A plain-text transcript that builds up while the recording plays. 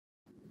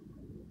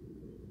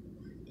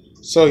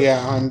So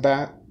yeah, I'm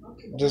back.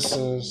 This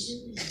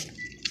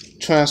is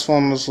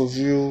Transformers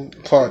Review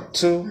Part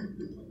 2.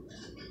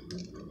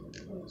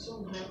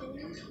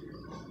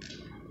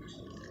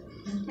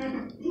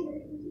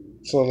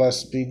 So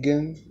let's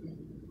begin.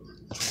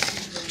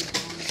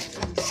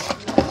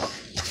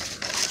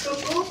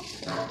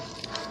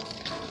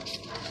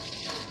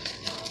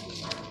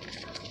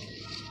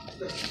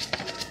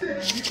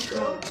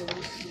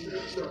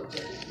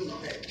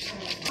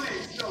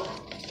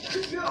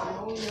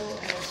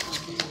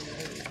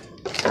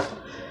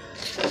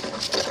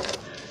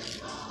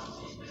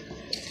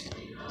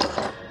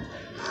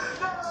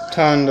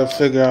 Time to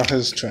figure out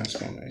his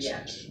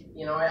transformations.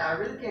 You know, I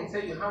really can't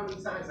tell you how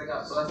many times I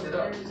got busted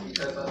up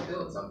because I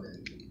spilled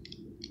something,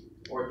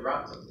 or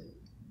dropped something,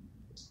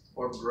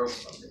 or broke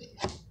something.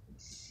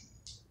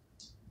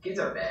 Kids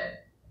are bad.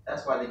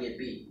 That's why they get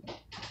beat.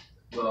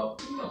 Well,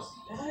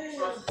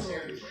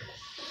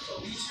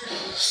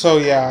 So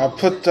yeah, I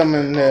put them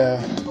in their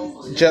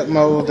jet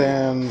mode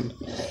and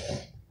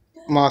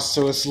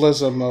monstrous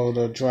lizard mode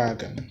or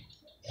dragon.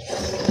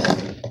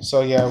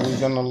 So yeah, we're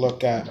gonna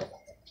look at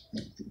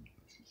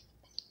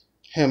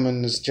him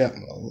in this jet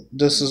mode.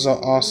 This is an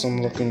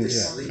awesome looking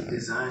jet.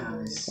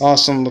 Man.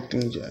 Awesome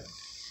looking jet.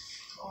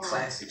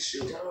 Classic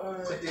shoe.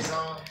 Put this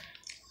on.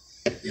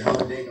 Your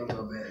whole day gonna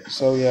go better.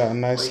 So yeah, a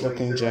nice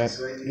looking jet.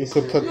 You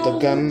could put the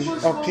gun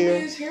up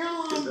here,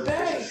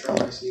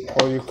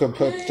 or you could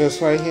put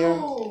this right here.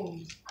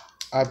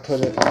 I put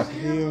it up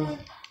here.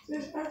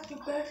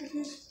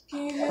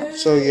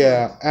 So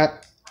yeah,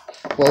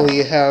 he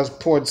has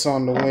ports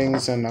on the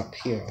wings and up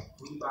here.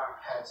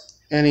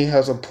 And he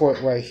has a port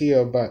right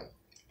here, but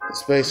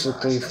it's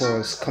basically for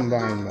his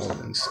combined mode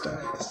and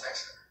stuff.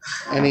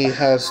 And he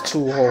has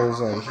two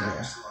holes right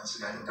here,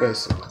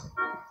 basically.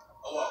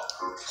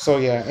 So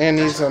yeah, and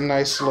he's a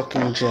nice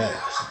looking jet.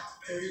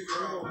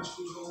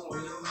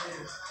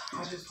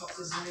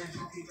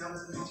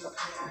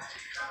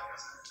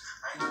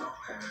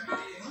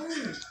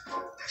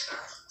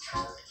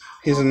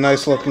 He's a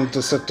nice looking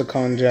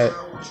Decepticon jet.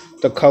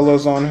 The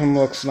colors on him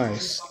looks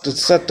nice.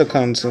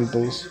 Decepticon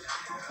symbols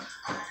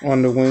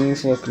on the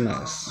wings look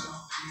nice.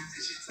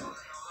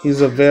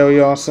 He's a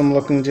very awesome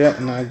looking jet,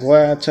 and I'm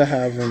glad to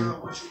have him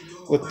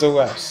with the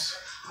rest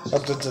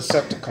of the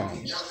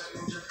Decepticons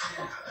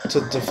to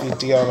defeat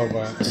the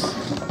Autobots.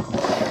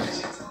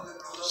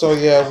 So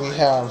yeah, we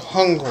have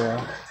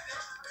Hunger.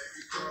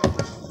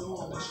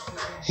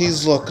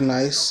 He's look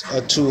nice,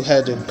 a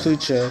two-headed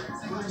creature.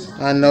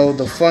 I know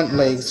the front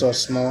legs are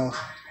small.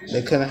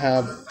 They could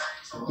have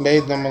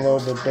made them a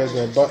little bit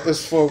bigger, but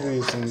it's for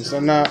reasons.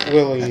 I'm not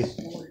really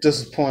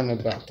disappointed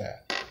about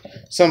that.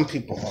 Some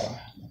people are,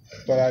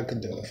 but I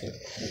could deal with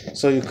it.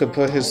 So you could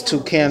put his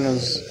two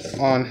cannons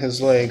on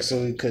his legs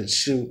so he could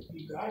shoot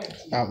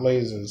out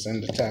lasers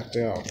and attack the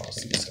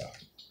Autobots and stuff.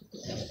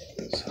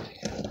 So,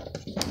 yeah.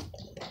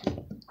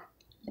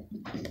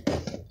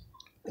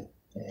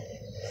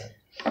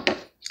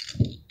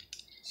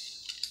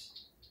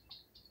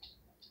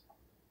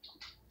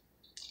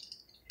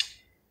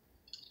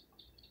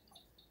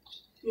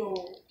 Yo,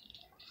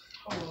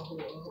 hold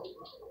on.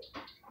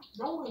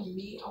 Knowing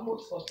me, I'm a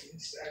fucking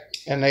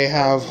savage. And they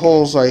have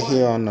holes right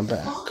here on the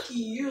back. Fuck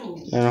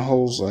you. And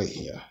holes right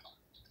here.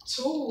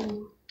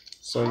 Two.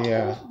 So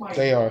yeah,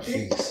 they are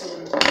feet.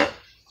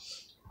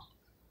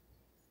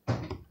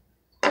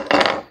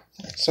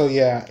 So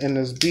yeah, and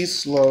his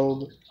beast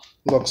load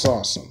looks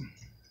awesome.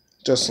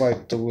 Just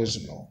like the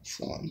original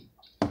form.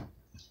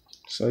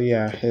 So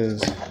yeah,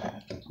 his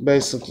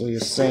basically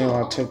the same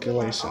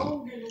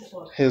articulation.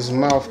 His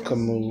mouth can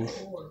move.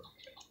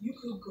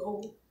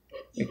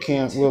 It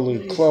can't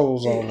really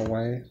close all the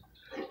way,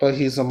 but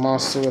he's a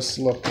monstrous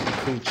looking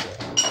creature.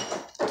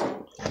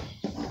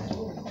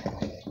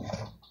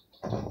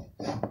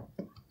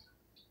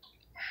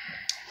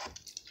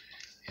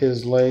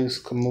 His legs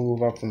can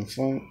move up in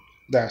front.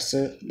 That's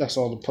it. That's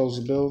all the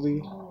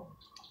posability.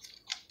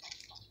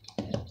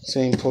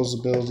 Same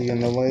posability in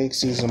the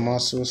legs. He's a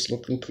monstrous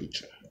looking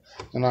creature.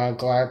 And I'm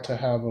glad to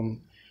have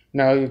him.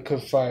 Now you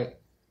could fight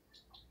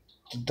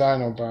the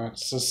Dinobots.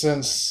 So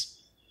since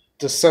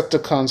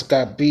Decepticons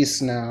got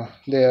beasts now,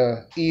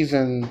 they're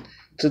even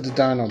to the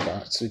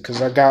Dinobots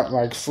because I got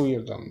like 3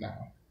 of them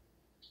now.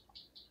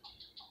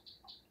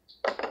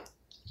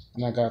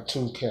 And I got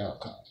 2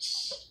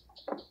 Caracons.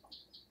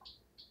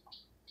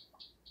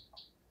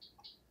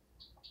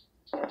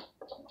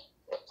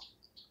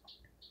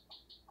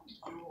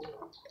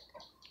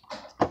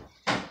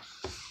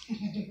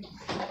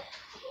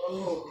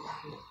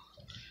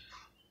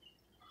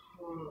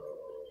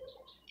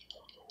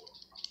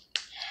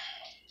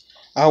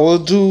 I will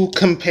do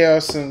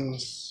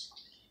comparisons.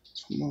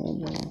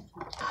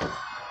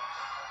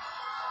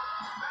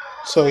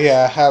 So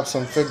yeah, I have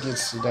some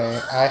figures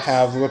today. I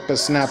have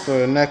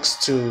Whippersnapper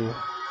next to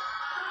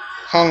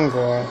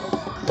Hunger.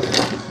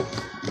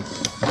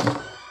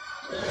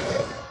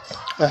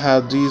 I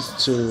have these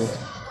two.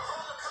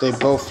 They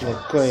both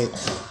look great.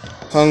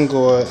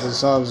 Hunger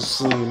is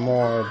obviously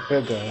more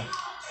bigger.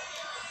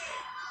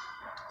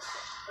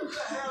 What the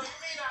hell you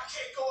mean I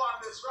can't go on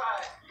this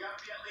ride? You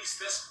gotta be at least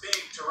this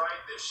big to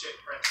ride this shit,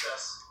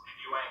 princess. And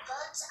you ain't. But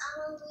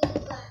I'm a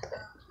little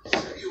girl.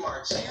 Sure you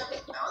are, champ.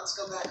 Now let's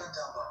go back on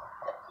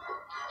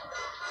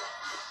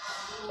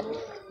Dumbo.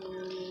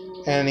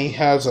 And he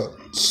has a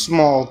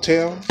small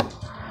tail.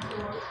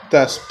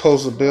 That's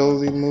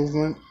posability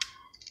movement.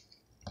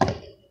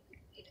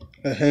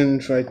 A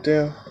hinge right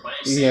there.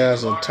 He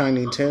has a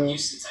tiny tail.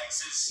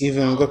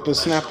 Even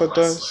Whippersnapper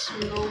does.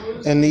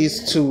 And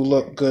these two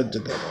look good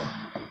together.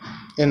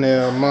 In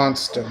their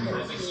monster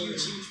mode.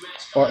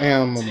 Or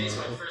animal mode.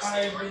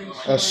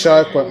 A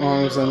shark with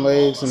arms and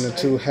legs and a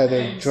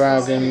two-headed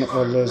dragon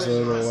or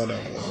lizard or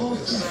whatever it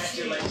is.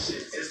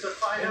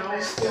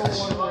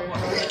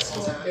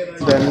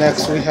 Then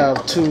next we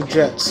have two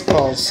jets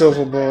called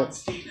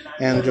Silverbolt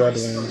and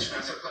Dreadwing.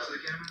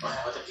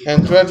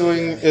 And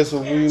Dreadwing is a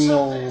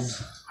remode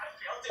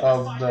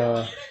of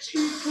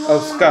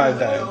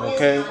Skydive,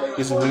 okay?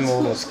 He's a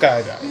remode of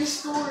Skydive.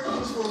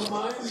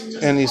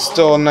 And he's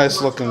still a nice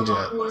looking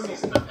jet.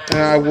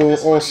 And I will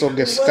also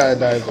get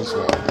Skydive as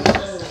well.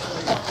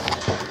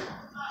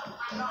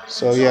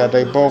 So yeah,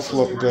 they both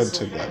look good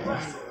together.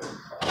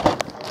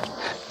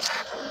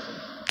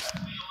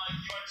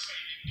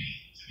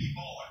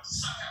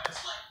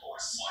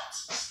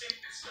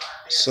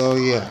 So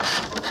yeah,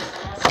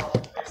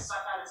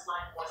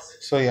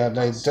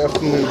 they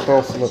definitely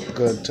both look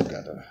good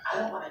together.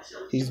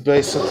 He's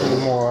basically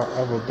more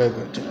of a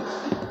bigger jet.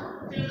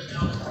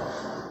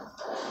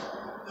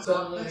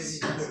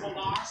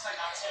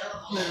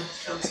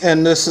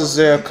 And this is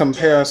their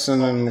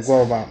comparison in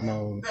robot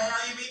mode.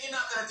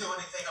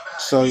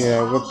 So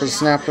yeah,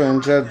 Whippersnapper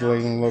and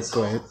Dreadwing look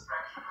great.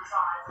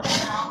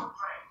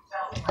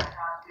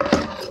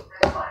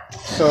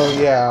 So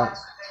yeah,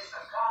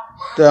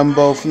 them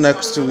both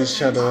next to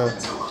each other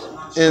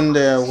in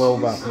their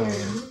robot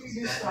mode.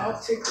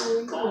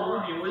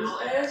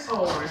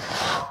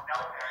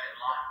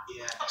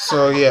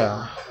 So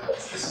yeah,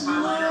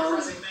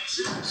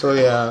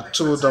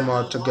 two of them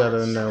are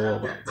together in their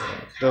robot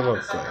mode. They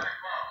look great.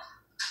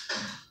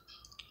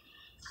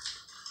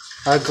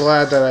 I'm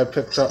glad that I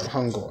picked up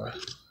Hungor.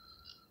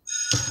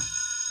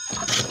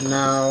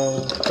 Now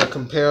the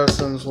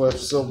comparisons with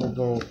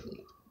Silverbolt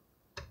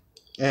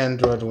and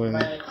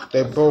Dreadwing,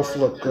 they both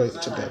look great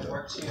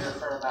together.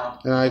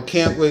 And I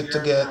can't wait to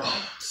get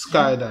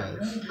Skydive.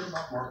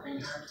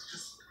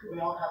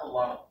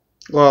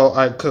 Well,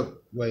 I could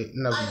wait,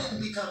 never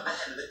mind.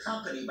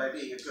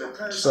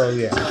 So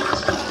yeah.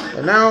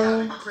 And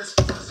now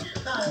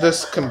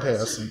this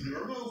comparison.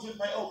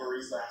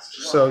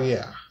 So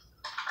yeah.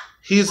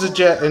 He's a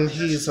jet and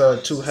he's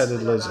a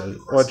two-headed lizard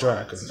or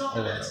dragon or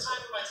whatever.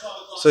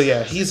 So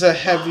yeah, he's a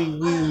heavy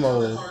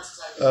remode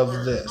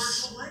of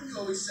this.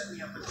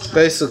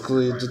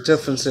 Basically, the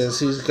difference is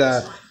he's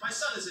got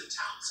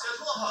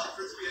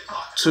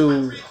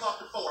two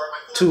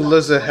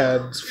lizard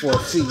heads for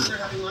feet.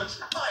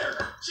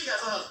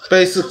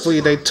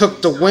 Basically, they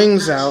took the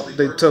wings out,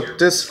 they took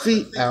this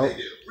feet out,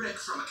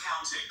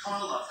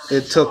 they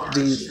took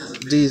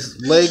these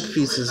leg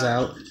pieces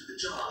out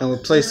and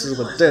replaced it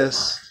with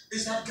this.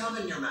 Is that gum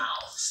in your mouth?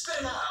 Spit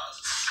it out.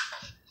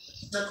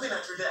 Now clean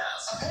up your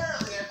desk.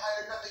 Apparently I've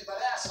hired nothing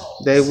but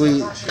assholes. They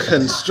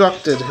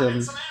reconstructed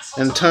him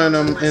and turned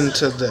him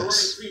into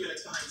this.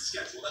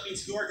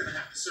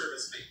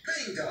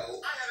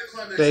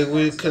 They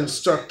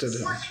reconstructed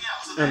him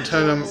and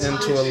turned him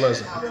into a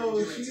lizard.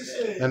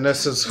 And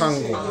this is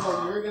Hungor.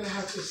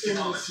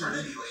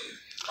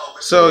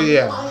 So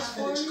yeah,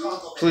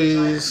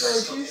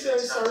 please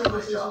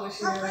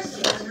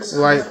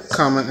like,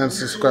 comment, and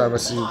subscribe. I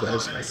see you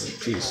guys later.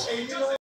 Peace.